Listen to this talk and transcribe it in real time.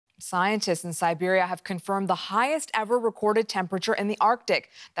Scientists in Siberia have confirmed the highest ever recorded temperature in the Arctic.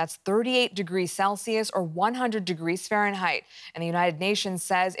 That's 38 degrees Celsius or 100 degrees Fahrenheit. And the United Nations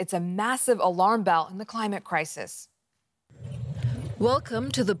says it's a massive alarm bell in the climate crisis. Welcome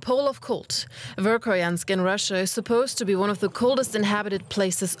to the Pole of Cold. Verkhoyansk in Russia is supposed to be one of the coldest inhabited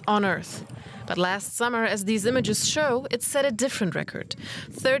places on Earth. But last summer, as these images show, it set a different record.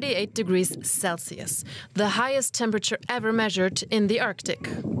 38 degrees Celsius, the highest temperature ever measured in the Arctic.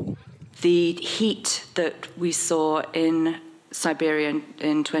 The heat that we saw in Siberia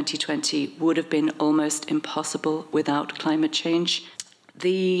in 2020 would have been almost impossible without climate change.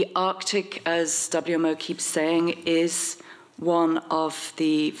 The Arctic, as WMO keeps saying, is one of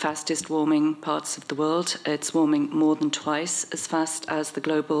the fastest warming parts of the world. It's warming more than twice as fast as the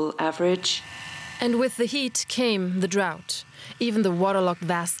global average. And with the heat came the drought. Even the waterlogged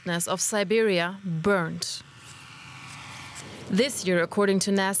vastness of Siberia burned. This year, according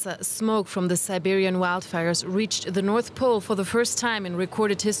to NASA, smoke from the Siberian wildfires reached the North Pole for the first time in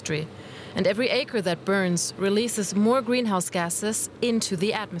recorded history. And every acre that burns releases more greenhouse gases into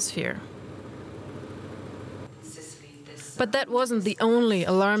the atmosphere. But that wasn't the only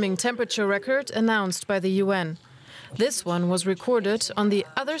alarming temperature record announced by the UN. This one was recorded on the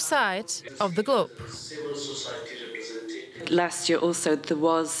other side of the globe. Last year also there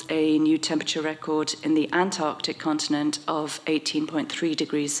was a new temperature record in the Antarctic continent of 18.3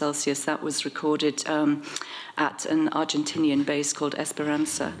 degrees Celsius. That was recorded at an Argentinian base called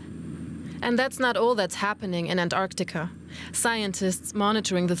Esperanza. And that's not all that's happening in Antarctica. Scientists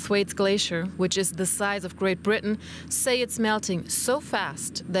monitoring the Thwaites Glacier, which is the size of Great Britain, say it's melting so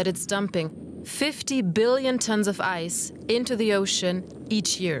fast that it's dumping 50 billion tons of ice into the ocean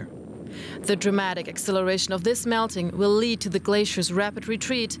each year. The dramatic acceleration of this melting will lead to the glacier's rapid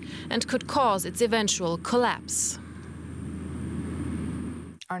retreat and could cause its eventual collapse.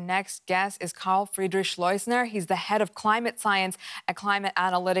 Our next guest is Karl Friedrich Schleusner. He's the head of climate science at Climate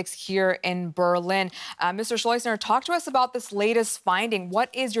Analytics here in Berlin. Mr. Schleusner, talk to us about this latest finding. What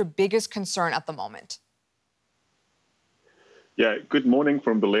is your biggest concern at the moment? Yeah, good morning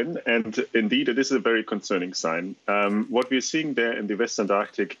from Berlin. And indeed, it is a very concerning sign. What we're seeing there in the West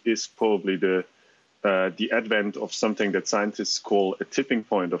Antarctic is probably the advent of something that scientists call a tipping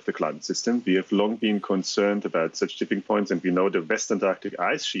point of the climate system. We have long been concerned about such tipping points, and we know the West Antarctic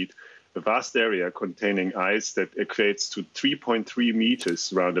ice sheet, a vast area containing ice that equates to 3.3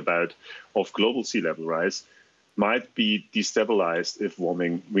 meters roundabout of global sea level rise, might be destabilized if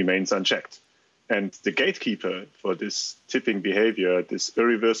warming remains unchecked. And the gatekeeper for this tipping behavior, this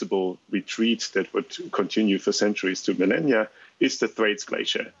irreversible retreat that would continue for centuries to millennia, is the Thwaites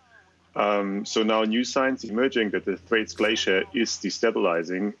Glacier. So now new science emerging that the Thwaites Glacier is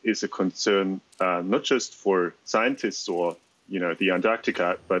destabilizing is a concern not just for scientists or the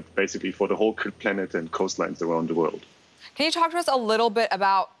Antarctica, but basically for the whole planet and coastlines around the world. Can you talk to us a little bit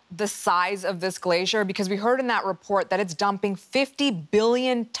about the size of this glacier? Because we heard in that report that it's dumping 50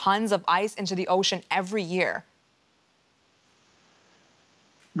 billion tons of ice into the ocean every year.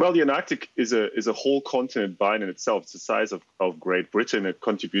 Well, the Antarctic is a whole continent by in itself. It's the size of Great Britain. It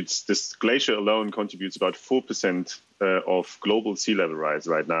contributes, this glacier alone contributes about 4% of global sea level rise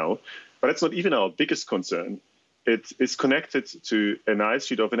right now. But it's not even our biggest concern. It is connected to an ice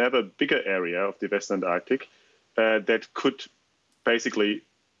sheet of an ever bigger area of the West Antarctic that could basically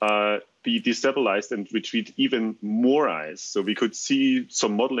be destabilized and retreat even more ice. So we could see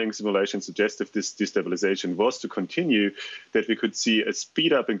some modeling simulations suggest if this destabilization was to continue, that we could see a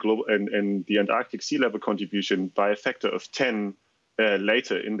speed up in global and the Antarctic sea level contribution by a factor of 10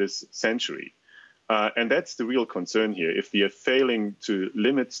 later in this century. And that's the real concern here. If we are failing to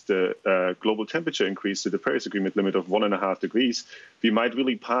limit the global temperature increase to the Paris Agreement limit of 1.5 degrees, we might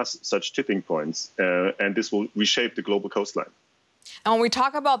really pass such tipping points, and this will reshape the global coastline. And when we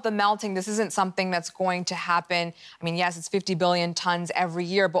talk about the melting, this isn't something that's going to happen. I mean, yes, it's 50 billion tons every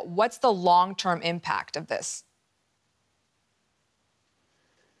year, but what's the long-term impact of this?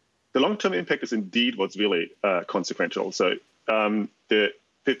 The long-term impact is indeed what's really consequential. So the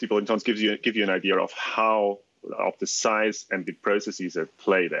 50 billion tons gives you an idea of the size and the processes at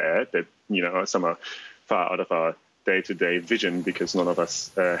play there that, some are far out of our day-to-day vision because none of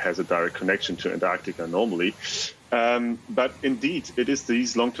us has a direct connection to Antarctica normally. But indeed, it is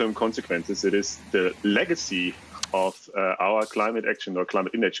these long-term consequences. It is the legacy of our climate action or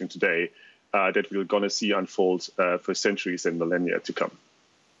climate inaction today that we're going to see unfold for centuries and millennia to come.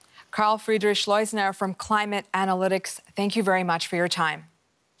 Karl Friedrich Schleusner from Climate Analytics, thank you very much for your time.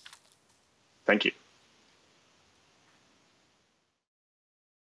 Thank you.